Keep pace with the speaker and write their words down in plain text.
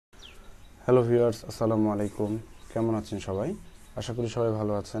Hello viewers, আসসালামু আলাইকুম। কেমন আছেন সবাই? আশা করি সবাই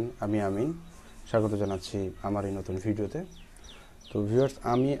ভালো আছেন। আমি আমিন, স্বাগত জানাচ্ছি আমার এই নতুন ভিডিওতে। তো ভিউয়ার্স,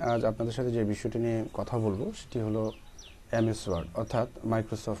 আমি আজ আপনাদের সাথে যে বিষয়টি নিয়ে কথা বলবো সেটি হলো এমএস ওয়ার্ড অর্থাৎ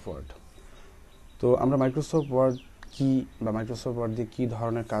মাইক্রোসফট ওয়ার্ড। তো আমরা মাইক্রোসফট ওয়ার্ড কি বা মাইক্রোসফট ওয়ার্ড দিয়ে কী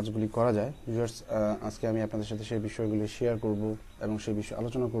ধরনের কাজগুলি করা যায় ভিউয়ার্স, আজকে আমি আপনাদের সাথে সেই বিষয়গুলি শেয়ার করব এবং সেই বিষয়ে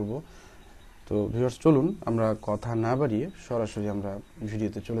আলোচনা করব। তো ভিউয়ার্স, চলুন আমরা কথা না বাড়িয়ে সরাসরি আমরা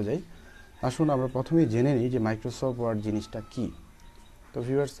ভিডিওতে চলে যাই। আসুন আমরা প্রথমেই জেনে নিই যে মাইক্রোসফট ওয়ার্ড জিনিসটা কি। তো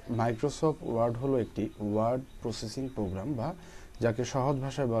ভিউয়ার্স, মাইক্রোসফট ওয়ার্ড হলো একটি ওয়ার্ড প্রসেসিং প্রোগ্রাম বা যাকে সহজ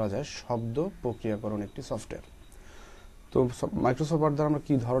ভাষায় বলা যায় শব্দ প্রক্রিয়াকরণ একটি সফটওয়্যার। তো মাইক্রোসফট ওয়ার্ড দ্বারা আমরা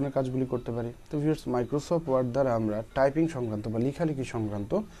কী ধরনের কাজগুলি করতে পারি? তো ভিউয়ার্স, মাইক্রোসফট ওয়ার্ড দ্বারা আমরা টাইপিং সংক্রান্ত বা লেখালেখি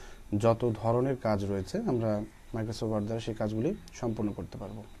সংক্রান্ত যত ধরনের কাজ রয়েছে আমরা মাইক্রোসফট ওয়ার্ড দ্বারা সেই কাজগুলি সম্পন্ন করতে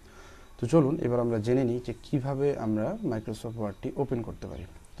পারবো। তো চলুন এবার আমরা জেনে নিই যে কীভাবে আমরা মাইক্রোসফট ওয়ার্ডটি ওপেন করতে পারি।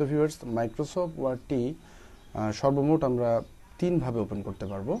 তো ভিউয়ার্স, মাইক্রোসফট ওয়ার্ডটি সর্বমোট আমরা তিনভাবে ওপেন করতে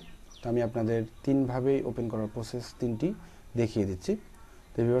পারবো। তো আমি আপনাদের তিনভাবেই ওপেন করার প্রসেস তিনটি দেখিয়ে দিচ্ছি।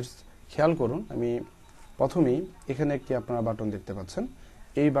 তো ভিউয়ার্স, খেয়াল করুন, আমি প্রথমেই এখানে একটি আপনারা বাটন দেখতে পাচ্ছেন।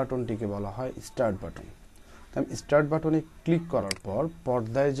 এই বাটনটিকে বলা হয় স্টার্ট বাটন। তো আমি স্টার্ট বাটনে ক্লিক করার পর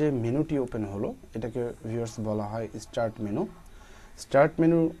পর্দায় যে মেনুটি ওপেন হলো এটাকে ভিউয়ার্স বলা হয় start menu. Start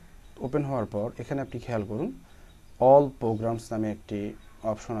menu open হওয়ার পর এখানে আপনি খেয়াল করুন, অল প্রোগ্রামস নামে একটি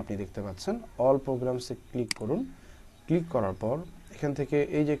অপশন আপনি দেখতে পাচ্ছেন। অল প্রোগ্রামসে ক্লিক করুন। ক্লিক করার পর এখান থেকে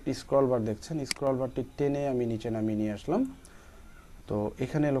এই যে একটি স্ক্রল বার দেখছেন, স্ক্রল বারটি টেনে আমি নিচে নামিয়ে নিয়ে আসলাম। তো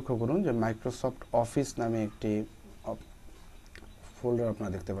এখানে লক্ষ্য করুন যে মাইক্রোসফট অফিস নামে একটি ফোল্ডার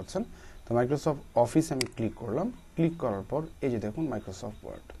আপনারা দেখতে পাচ্ছেন। তো মাইক্রোসফট অফিস আমি ক্লিক করলাম। ক্লিক করার পর এই যে দেখুন মাইক্রোসফট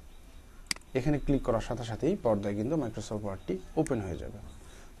ওয়ার্ড। এখানে ক্লিক করার সাথে সাথেই পর্দায় কিন্তু মাইক্রোসফট ওয়ার্ডটি ওপেন হয়ে যাবে।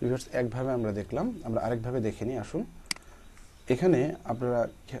 ভিউয়ার্স, একভাবে আমরা দেখলাম, আমরা আরেকভাবে দেখে নিই। আসুন, এখানে আপনারা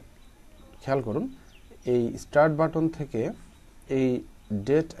খেয়াল করুন, এই স্টার্ট বাটন থেকে এই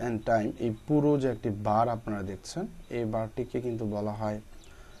ডেট অ্যান্ড টাইম, এই পুরো যে একটি বার আপনারা দেখছেন, এই বারটিকে কিন্তু বলা হয়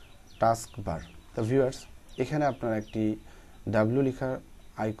টাস্ক বার। তো ভিউয়ার্স, এখানে আপনারা একটি ডাব্লিউ লেখা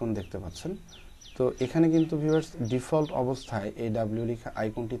আইকন দেখতে পাচ্ছেন। তো এখানে কিন্তু ভিউয়ার্স ডিফল্ট অবস্থায় এই ডাব্লিউ লেখা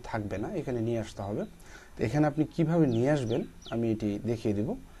আইকনটি থাকবে না, এখানে নিয়ে আসতে হবে। তো এখানে আপনি কিভাবে নিয়ে আসবেন আমি এটি দেখিয়ে দেব।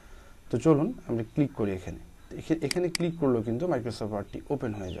 তো চলুন আমরা ক্লিক করি এখানে। এখানে ক্লিক করলেও কিন্তু মাইক্রোসফট ওয়ার্ডটি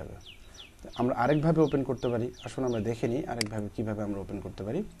ওপেন হয়ে যাবে। আমরা আরেকভাবে ওপেন করতে পারি। আসুন আমরা দেখে নিই আরেকভাবে কিভাবে আমরা ওপেন করতে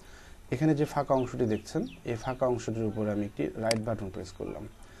পারি। এখানে যে ফাঁকা অংশটি দেখছেন, এই ফাঁকা অংশটির উপরে আমি একটি রাইট বাটন প্রেস করলাম।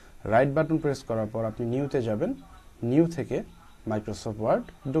 রাইট বাটন প্রেস করার পর আপনি নিউতে যাবেন। নিউ থেকে মাইক্রোসফট ওয়ার্ড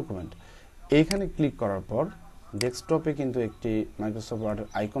ডকুমেন্ট, এইখানে ক্লিক করার পর ডেস্কটপে কিন্তু একটি মাইক্রোসফট ওয়ার্ডের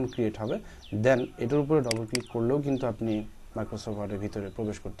আইকন ক্রিয়েট হবে। দেন এটার উপরে ডবল ক্লিক করলেও কিন্তু আপনি মাইক্রোসফট ওয়ার্ডের ভিতরে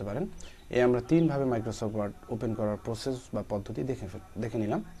প্রবেশ করতে পারেন। আমরা তিনভাবে মাইক্রোসফট ওয়ার্ড ওপেন করার প্রসেস বা পদ্ধতি দেখে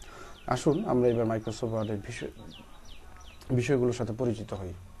নিলাম। আসুন আমরা এবার মাইক্রোসফট ওয়ার্ডের বিষয়গুলোর সাথে পরিচিত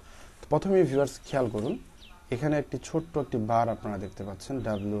হই। তো প্রথমে ভিউয়ার্স খেয়াল করুন, এখানে একটি ছোট্ট একটি বার আপনারা দেখতে পাচ্ছেন,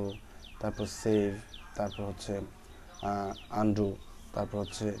 ডাব্লিউ, তারপর সেভ, তারপর হচ্ছে আনডু, তারপর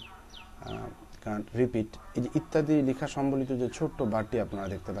হচ্ছে রিপিট, এই যে ইত্যাদি লেখা সম্বলিত যে ছোট্ট বারটি আপনারা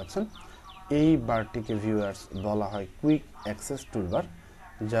দেখতে পাচ্ছেন, এই বারটিকে ভিউয়ার্স বলা হয় কুইক অ্যাক্সেস টুলবার,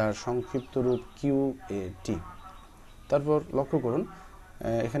 যার সংক্ষিপ্ত রূপ QAT। তারপর লক্ষ্য করুন,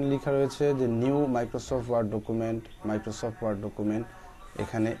 এখানে লেখা রয়েছে যে new Microsoft word document, Microsoft word document,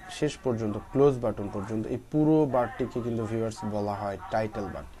 এখানে শেষ পর্যন্ত ক্লোজ বাটন পর্যন্ত এই পুরো বারটিকে কিন্তু ভিউয়ার্স বলা হয় টাইটেল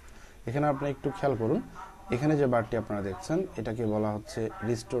বার। এখানে আপনি একটু খেয়াল করুন, এখানে যে বারটি আপনারা দেখছেন এটাকে বলা হচ্ছে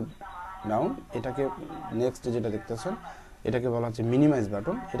রিস্টোর ডাউন। এটাকে নেক্সট যেটা দেখতেছেন এটাকে বলা হচ্ছে মিনিমাইজ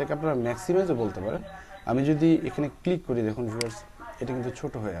বাটন। এটাকে আপনারা ম্যাক্সিমাইজও বলতে পারেন। আমি যদি এখানে ক্লিক করি, দেখুন ভিউয়ার্স এটা কিন্তু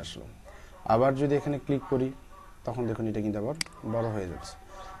ছোট হয়ে আসলো। আবার যদি এখানে ক্লিক করি তখন দেখুন এটা কিন্তু আবার বড় হয়ে যাচ্ছে।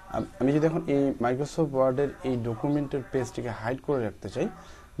 আমি যদি এখন এই মাইক্রোসফট ওয়ার্ডের এই ডকুমেন্টের পেজটিকে হাইড করে রাখতে চাই,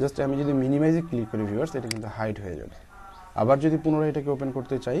 জাস্ট আমি যদি মিনিমাইজে ক্লিক করি ভিউয়ার্স, এটা কিন্তু হাইড হয়ে যাবে। আবার যদি পুনরায় এটাকে ওপেন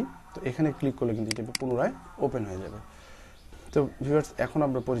করতে চাই তো এখানে ক্লিক করলে কিন্তু এটা পুনরায় ওপেন হয়ে যাবে। তো ভিউয়ার্স, এখন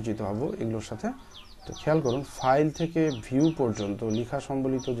আমরা পরিচিত হব এগুলোর সাথে। তো খেয়াল করুন, ফাইল থেকে ভিউ পর্যন্ত লেখা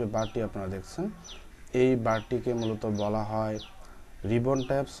সম্বলিত যে বারটি আপনারা দেখছেন, এই বারটিকে মূলত বলা হয় রিবন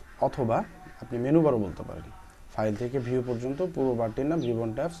ট্যাবস, অথবা আপনি মেনু বারও বলতে পারেন। ফাইল থেকে ভিউ পর্যন্ত পুরো বারটির নাম রিবন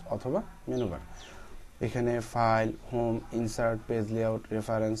ট্যাবস অথবা মেনু বার। এখানে file, home, insert, page layout,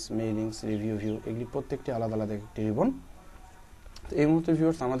 reference, Mailings, review, view, এগুলি প্রত্যেকটি আলাদা আলাদা একটি রিবন। তো এই মুহূর্তে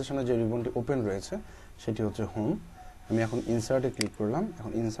ভিউয়ার্স আমাদের সামনে যে রিবনটি ওপেন রয়েছে সেটি হচ্ছে হোম। আমি এখন ইনসার্টে ক্লিক করলাম,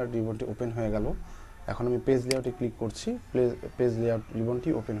 এখন ইনসার্ট রিবনটি ওপেন হয়ে গেল। এখন আমি পেজ লেআউটে ক্লিক করছি, পেজ লেআউট রিবনটি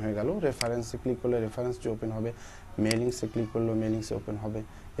ওপেন হয়ে গেল। রেফারেন্সে ক্লিক করলে রেফারেন্সটি ওপেন হবে, মেইলিংসে ক্লিক করলে মেইলিংসে ওপেন হবে।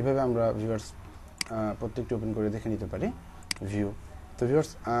 এভাবে আমরা ভিউয়ার্স প্রত্যেকটি ওপেন করে দেখে নিতে পারি ভিউ। তো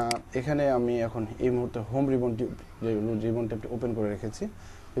ভিউয়ার্স এখানে আমি এখন এই মুহূর্তে হোম রিবন ট্যাবটি ওপেন করে রেখেছি।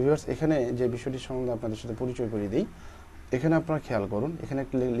 তো ভিউয়ার্স এখানে যে বিষয়টি সম্বন্ধে আপনাদের সাথে পরিচয় করিয়ে দিই, এখানে আপনারা খেয়াল করুন, এখানে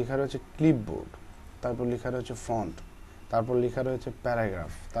লেখা রয়েছে ক্লিপবোর্ড, তারপর লেখা রয়েছে ফন্ট, তারপর লেখা রয়েছে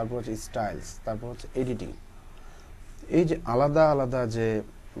প্যারাগ্রাফ, তারপর হচ্ছে স্টাইলস, তারপর হচ্ছে এডিটিং। এই যে আলাদা আলাদা যে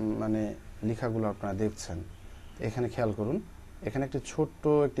মানে লেখাগুলো আপনারা দেখছেন, এখানে খেয়াল করুন, এখানে একটি ছোট্ট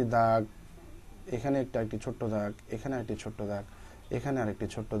একটি দাগ, এখানে একটি ছোট্ট দাগ, এখানে একটি ছোট্ট দাগ, এখানে আরেকটি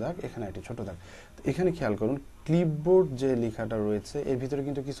ছোট্ট দাগ, এখানে একটি ছোট্ট দাগ। এখানে খেয়াল করুন, ক্লিপবোর্ড যে লেখাটা রয়েছে এর ভিতরে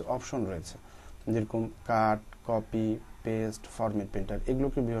কিন্তু কিছু অপশন রয়েছে, যেরকম কাট, কপি, পেস্ট, ফরম্যাট, প্রিন্টার,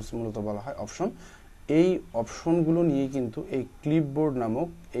 এগুলোকে মূলত বলা হয় অপশন। এই অপশনগুলো নিয়ে কিন্তু এই ক্লিপবোর্ড নামক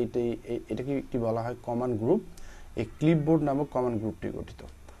এটাকে একটি বলা হয় কমান্ড গ্রুপ। এই ক্লিপবোর্ড নামক কমান্ড গ্রুপটি গঠিত।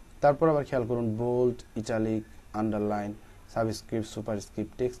 তারপর আবার খেয়াল করুন, bold, italic, underline, subscript,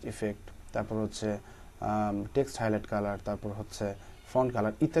 superscript, text effect, তারপর হচ্ছে টেক্সট হাইলাইট কালার, তারপর হচ্ছে ফন্ট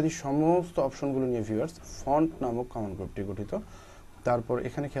কালার ইত্যাদি সমস্ত অপশনগুলো নিয়ে ভিউয়ার্স ফন্ট নামক কমান্ড গ্রুপটি গঠিত। তারপর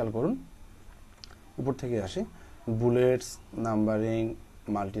এখানে খেয়াল করুন, উপর থেকে আসি, bullets, numbering,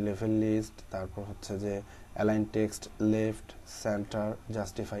 multi level list, তারপর হচ্ছে যে align text, left, centre,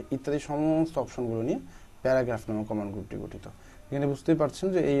 justify ইত্যাদি সমস্ত অপশনগুলো নিয়ে প্যারাগ্রাফ নামক কমান্ড গ্রুপটি গঠিত। এখানে বুঝতেই পারছেন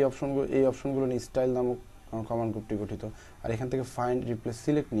যে এই অপশনগুলো নিয়ে স্টাইল নামক কমান্ড গ্রুপটি গঠিত। আর এখান থেকে ফাইন্ড, রিপ্লেস,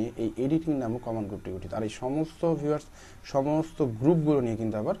 সিলেক্ট নিয়ে এই এডিটিং নামক কমান্ড গ্রুপটি গঠিত। আর এই সমস্ত ভিউয়ার্স সমস্ত গ্রুপগুলো নিয়ে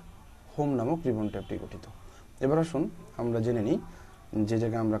কিন্তু আবার হোম নামক রিবন ট্যাবটি গঠিত। এবার আসুন আমরা জেনে নিই যে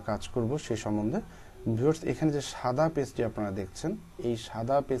জায়গায় আমরা কাজ করব সেই সম্বন্ধে। ভিউয়ার্স এখানে যে সাদা পেজটি আপনারা দেখছেন, এই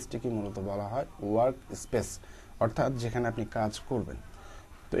সাদা পেজটিকে মূলত বলা হয় ওয়ার্ক স্পেস, অর্থাৎ যেখানে আপনি কাজ করবেন।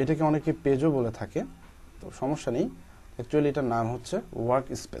 তো এটাকে অনেকে পেজও বলে থাকে, তো সমস্যা নেই, অ্যাকচুয়ালি এটার নাম হচ্ছে ওয়ার্ক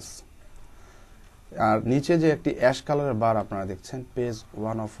স্পেস। আর নিচে যে একটি অ্যাশ কালারের বার আপনারা দেখছেন, পেজ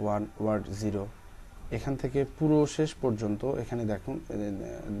 1 of 1 ওয়ার্ড 0, এখান থেকে পুরো শেষ পর্যন্ত এখানে দেখুন,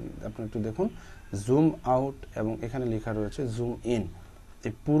 আপনি একটু দেখুন, জুম আউট এবং এখানে লেখা রয়েছে জুম ইন।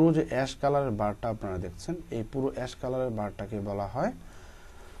 এই পুরো যে অ্যাশ কালারের বারটা আপনারা দেখছেন, এই পুরো অ্যাশ কালারের বারটাকে বলা হয়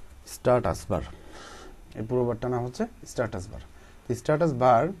স্ট্যাটাস বার। এই পুরো বারটা নাম হচ্ছে স্ট্যাটাস বার। স্ট্যাটাস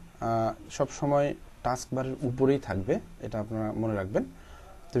বার সব সময় টাস্ক বারের উপরেই থাকবে, এটা আপনারা মনে রাখবেন।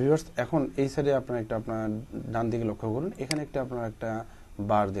 তো ভিউয়ার্স এখন এই সাইডে আপনারা আপনার ডান দিকে লক্ষ্য করুন, এখানে আপনারা একটা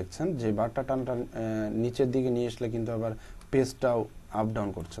বার দেখছেন, যে বারটা টানটা নিচের দিকে নিয়ে আসলে কিন্তু আবার পেজটাও আপ ডাউন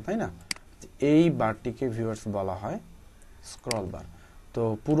করছে, তাই না? এই বারটিকে ভিউয়ার্স বলা হয় স্ক্রল বার। তো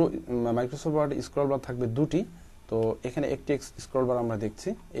পুরো মাইক্রোসফট ওয়ার্ড স্ক্রল বার থাকবে দুটি। তো এখানে একটি স্ক্রল বার আমরা দেখছি,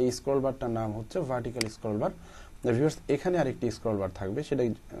 এই স্ক্রল বারটার নাম হচ্ছে ভার্টিক্যাল স্ক্রল বার। ভিউয়ার্স এখানে আরেকটি স্ক্রল বার থাকবে, সেটা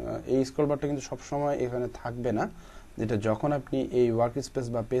এই স্ক্রল বারটা কিন্তু সবসময় এখানে থাকবে না, যেটা যখন আপনি এই ওয়ার্ক স্পেস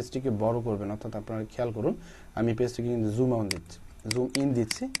বা পেজটিকে বড় করবেন, অর্থাৎ আপনারা খেয়াল করুন আমি পেজটিকে কিন্তু জুম ইন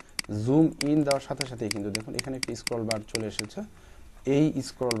দিচ্ছি, জুম ইন দেওয়ার সাথে সাথেই কিন্তু দেখুন এখানে একটি স্ক্রল বার চলে এসেছে। এই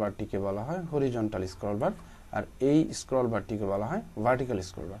স্ক্রল বারটিকে বলা হয় হরিজন্টাল স্ক্রল বার, আর এই স্ক্রল বারটিকে বলা হয় ভার্টিক্যাল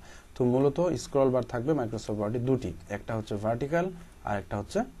স্ক্রল বার। তো মূলত স্ক্রল বার থাকবে মাইক্রোসফট ওয়ার্ডে দুটি, একটা হচ্ছে ভার্টিক্যাল আর একটা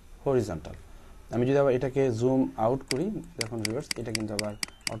হচ্ছে হরিজন্টাল। আমি যদি আবার এটাকে জুম আউট করি, দেখুন ভিউয়ার্স এটা কিন্তু আবার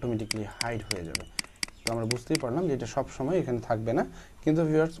অটোমেটিক্যালি হাইড হয়ে যাবে। তো আমরা বুঝতেই পারলাম যে এটা সব সময় এখানে থাকবে না, কিন্তু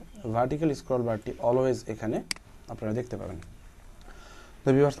ভিউয়ার্স ভার্টিক্যাল স্ক্রল বারটি অলওয়েজ এখানে আপনারা দেখতে পাবেন। তো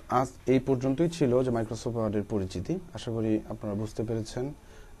ভিউয়ার্স আজ এই পর্যন্তই ছিল যে মাইক্রোসফট ওয়ার্ডের পরিচিতি। আশা করি আপনারা বুঝতে পেরেছেন।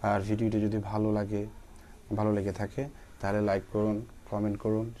 আর ভিডিওটি যদি ভালো লেগে থাকে তাহলে লাইক করুন, কমেন্ট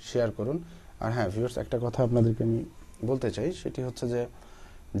করুন, শেয়ার করুন। আর হ্যাঁ ভিউয়ার্স একটা কথা আপনাদেরকে আমি বলতে চাই, সেটি হচ্ছে যে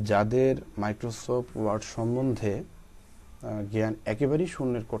যাদের মাইক্রোসফট ওয়ার্ড সম্বন্ধে জ্ঞান একেবারেই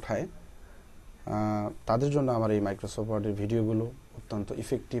শূন্যের কোঠায়, তাদের জন্য আমার এই মাইক্রোসফট ওয়ার্ডের ভিডিওগুলো অত্যন্ত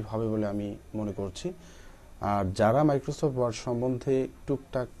ইফেক্টিভ হবে বলে আমি মনে করছি। আর যারা মাইক্রোসফট ওয়ার্ড সম্বন্ধে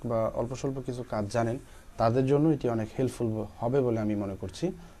টুকটাক বা অল্প স্বল্প কিছু কাজ জানেন, তাদের জন্য এটি অনেক হেল্পফুল হবে বলে আমি মনে করছি।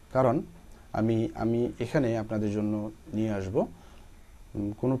 কারণ আমি এখানে আপনাদের জন্য নিয়ে আসব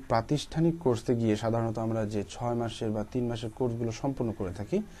কোনো প্রাতিষ্ঠানিক কোর্সে গিয়ে সাধারণত আমরা যে 6 মাসের বা 3 মাসের কোর্সগুলো সম্পন্ন করে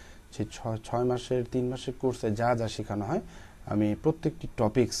থাকি, সেই 6 মাসের 3 মাসের কোর্সে যা যা শেখানো হয় আমি প্রত্যেকটি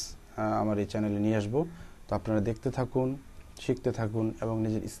টপিকস আমার এই চ্যানেলে নিয়ে আসব। তো আপনারা দেখতে থাকুন, শিখতে থাকুন এবং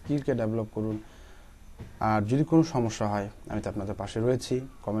নিজের স্কিলকে ডেভেলপ করুন। আর যদি কোনো সমস্যা হয় আমি তো আপনাদের পাশে রয়েছি,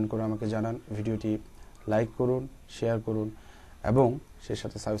 কমেন্ট করে আমাকে জানান, ভিডিওটি লাইক করুন, শেয়ার করুন এবং সেই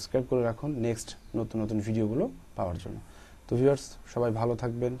সাথে সাবস্ক্রাইব করে রাখুন নেক্সট নতুন ভিডিওগুলো পাওয়ার জন্য। তো ভিউয়ার্স সবাই ভালো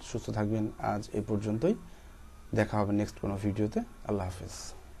থাকবেন, সুস্থ থাকবেন। আজ এই পর্যন্তই, দেখা হবে নেক্সট কোনো ভিডিওতে। আল্লাহ হাফেজ।